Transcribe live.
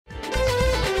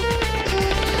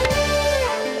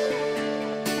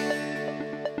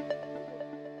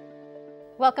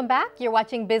Welcome back. You're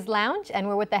watching Biz Lounge, and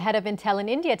we're with the head of Intel in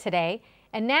India today.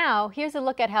 And now, here's a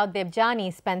look at how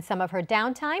Debjani spends some of her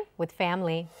downtime with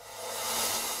family.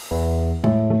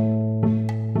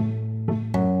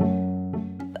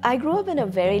 I grew up in a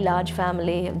very large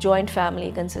family, a joint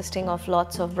family consisting of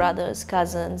lots of brothers,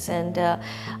 cousins, and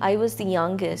I was the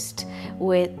youngest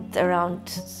with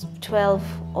around 12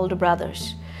 older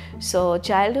brothers. So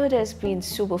childhood has been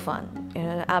super fun. You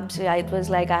know, absolutely, it was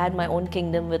like I had my own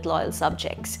kingdom with loyal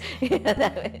subjects.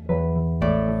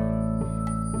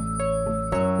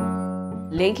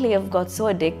 Lately, I've got so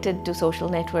addicted to social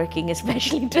networking,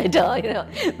 especially Twitter. You know,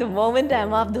 the moment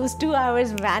I'm up, those 2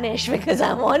 hours vanish because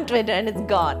I'm on Twitter and it's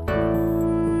gone.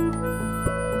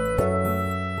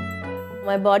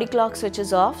 My body clock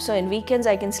switches off, so in weekends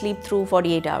I can sleep through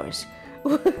 48 hours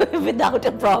without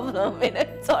a problem. You know,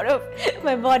 sort of,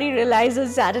 my body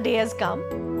realizes Saturday has come.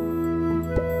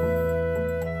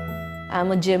 I'm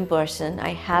a gym person. I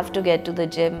have to get to the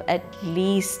gym at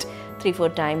least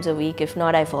 3-4 times a week. If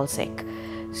not, I fall sick.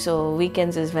 So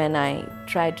weekends is when I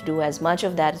try to do as much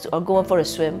of that, or go for a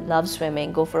swim, love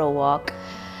swimming, go for a walk,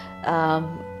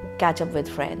 catch up with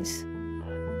friends.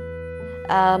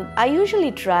 I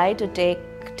usually try to take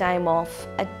time off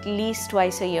at least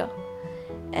twice a year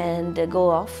and go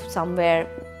off somewhere.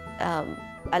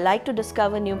 I like to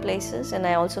discover new places, and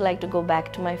I also like to go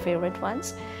back to my favorite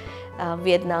ones.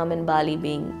 Vietnam and Bali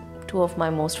being two of my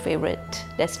most favorite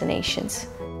destinations.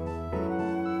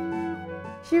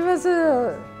 She was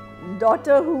a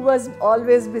daughter who was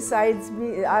always besides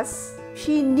us.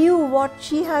 She knew what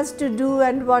she has to do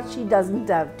and what she doesn't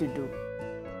have to do.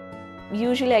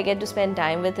 Usually I get to spend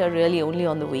time with her really only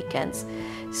on the weekends.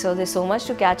 So there's so much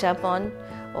to catch up on.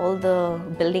 All the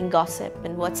building gossip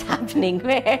and what's happening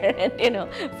where, and you know,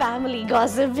 family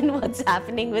gossip and what's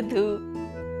happening with who.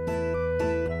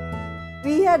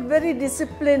 We had very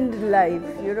disciplined life,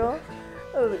 you know.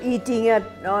 Eating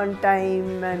on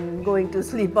time and going to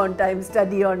sleep on time,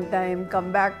 study on time,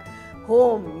 come back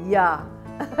home, yeah.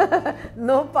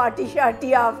 No party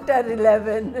sharty after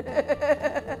 11.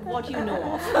 What you know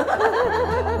of.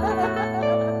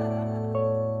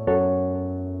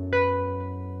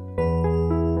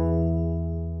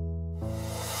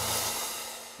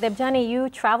 Debjani, you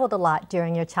traveled a lot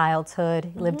during your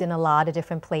childhood, lived in a lot of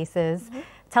different places.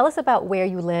 Tell us about where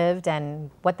you lived and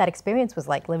what that experience was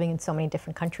like, living in so many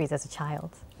different countries as a child.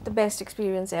 The best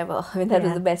experience ever. I mean, that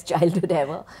was the best childhood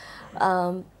ever.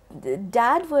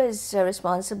 Dad was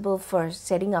responsible for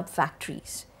setting up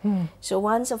factories. So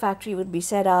once a factory would be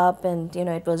set up and you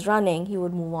know it was running, he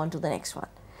would move on to the next one.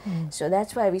 So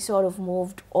that's why we sort of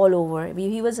moved all over.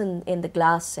 He was in the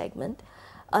glass segment.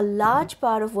 A large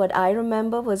part of what I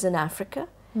remember was in Africa.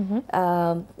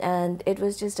 And it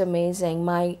was just amazing.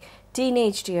 My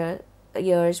teenage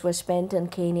years were spent in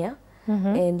Kenya,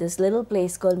 in this little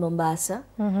place called Mombasa,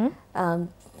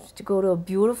 to go to a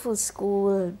beautiful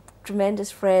school,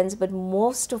 tremendous friends, but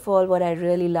most of all what I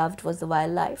really loved was the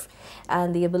wildlife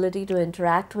and the ability to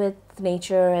interact with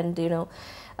nature and, you know,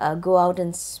 go out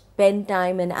and spend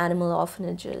time in animal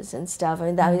orphanages and stuff.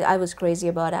 I mean, I was crazy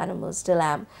about animals, still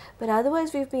am. But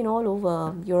otherwise we've been all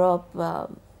over Europe,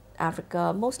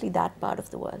 Africa, mostly that part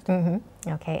of the world.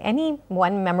 Okay. Any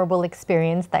one memorable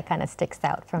experience that kind of sticks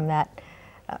out from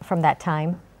that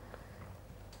time?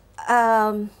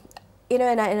 You know,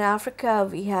 in Africa,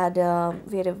 we had a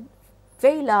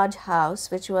very large house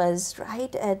which was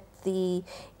right at the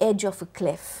edge of a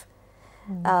cliff.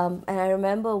 And I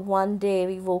remember one day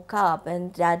we woke up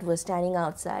and Dad was standing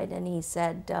outside and he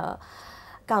said,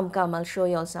 come, I'll show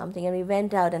you all something. And we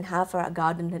went out and half our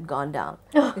garden had gone down.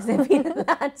 Because there'd been a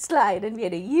landslide and we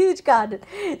had a huge garden.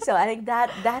 So I think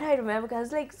that I remember because I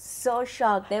was like so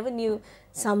shocked. Never knew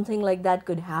something like that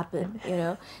could happen, you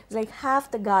know. It was like half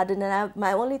the garden and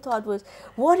my only thought was,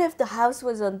 what if the house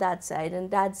was on that side? And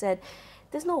Dad said,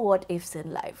 there's no what ifs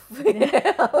in life.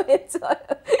 It's,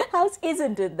 house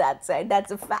isn't in that side, that's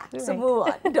a fact. So move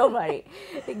on, don't worry.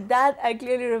 Like that I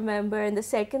clearly remember. And the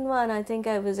second one, I think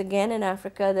I was again in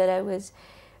Africa that I was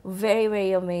very,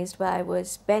 very amazed by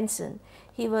was Benson.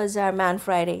 He was our Man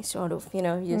Friday sort of, you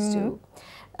know, used to,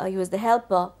 he was the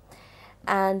helper.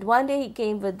 And one day he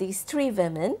came with these 3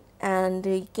 women and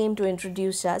he came to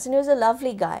introduce us. And he was a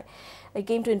lovely guy. He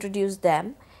came to introduce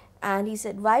them. And he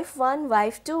said, wife 1,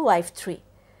 wife 2, wife 3.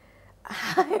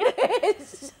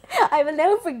 I will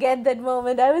never forget that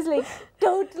moment. I was like,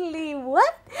 totally,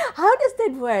 what? How does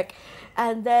that work?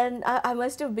 And then I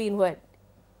must have been, what,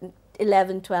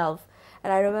 11, 12.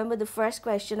 And I remember the first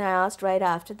question I asked right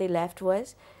after they left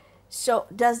was, so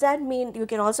does that mean you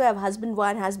can also have husband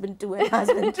 1, husband 2, and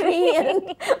husband 3?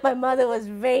 And my mother was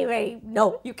very, very,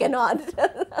 no, you cannot.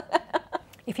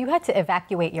 If you had to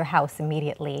evacuate your house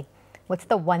immediately, what's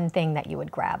the one thing that you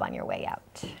would grab on your way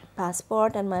out?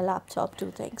 Passport and my laptop,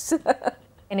 two things.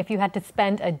 And if you had to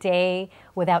spend a day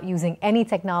without using any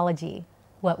technology,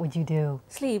 what would you do?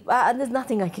 Sleep. There's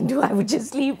nothing I can do. I would just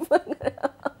sleep.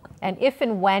 And if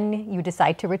and when you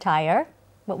decide to retire,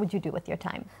 what would you do with your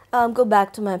time? Go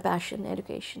back to my passion,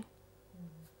 education.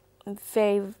 I'm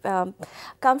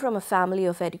come from a family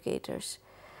of educators,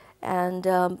 and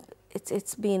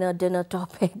it's been a dinner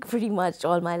topic pretty much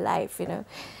all my life, you know.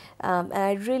 And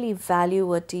I really value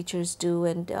what teachers do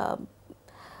and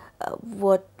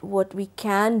what we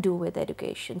can do with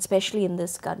education, especially in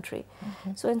this country.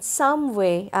 So in some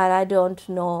way, and I don't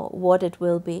know what it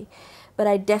will be, but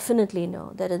I definitely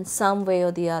know that in some way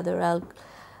or the other,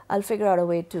 I'll figure out a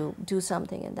way to do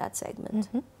something in that segment.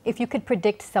 If you could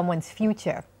predict someone's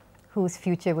future, whose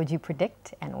future would you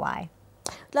predict and why?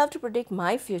 I'd love to predict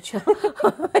my future.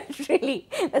 Really,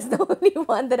 that's the only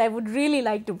one that I would really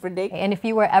like to predict. And if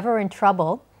you were ever in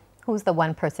trouble, who's the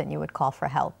one person you would call for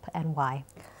help and why?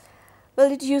 Well,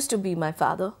 it used to be my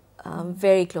father.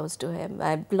 Very close to him.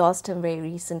 I lost him very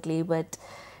recently, but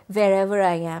wherever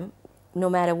I am, no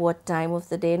matter what time of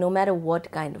the day, no matter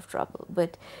what kind of trouble,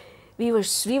 but we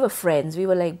were friends. We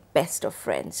were like best of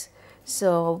friends.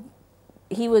 So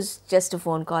he was just a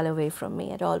phone call away from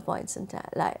me at all points in time.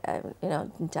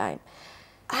 In time.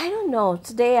 I don't know.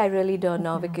 Today I really don't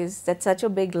know because that's such a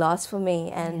big loss for me,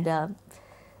 and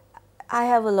I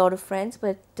have a lot of friends,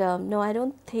 but no, I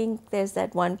don't think there's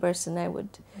that one person I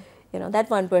would. That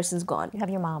one person's gone. You have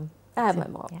your mom. I have my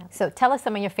mom. Yeah. So tell us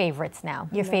some of your favorites now.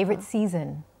 Your favorite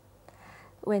season.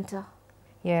 Winter.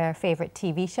 Your favorite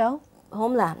TV show.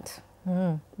 Homeland.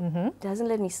 Doesn't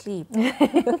let me sleep.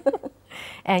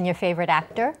 And your favorite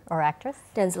actor or actress?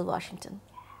 Denzel Washington.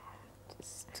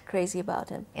 Just crazy about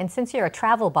him. And since you're a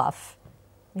travel buff,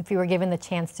 if you were given the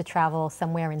chance to travel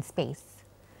somewhere in space,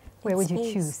 where would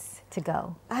you choose to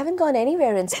go? I haven't gone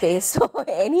anywhere in space, so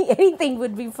anything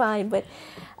would be fine. But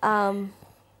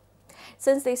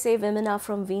since they say women are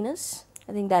from Venus,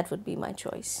 I think that would be my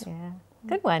choice. Yeah,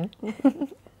 good one.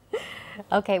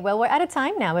 Okay, well, we're out of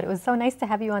time now, but it was so nice to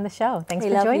have you on the show. Thanks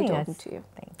for joining us. Talking to you.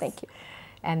 Thanks. Thank you.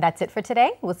 And that's it for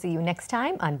today. We'll see you next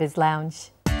time on Biz Lounge.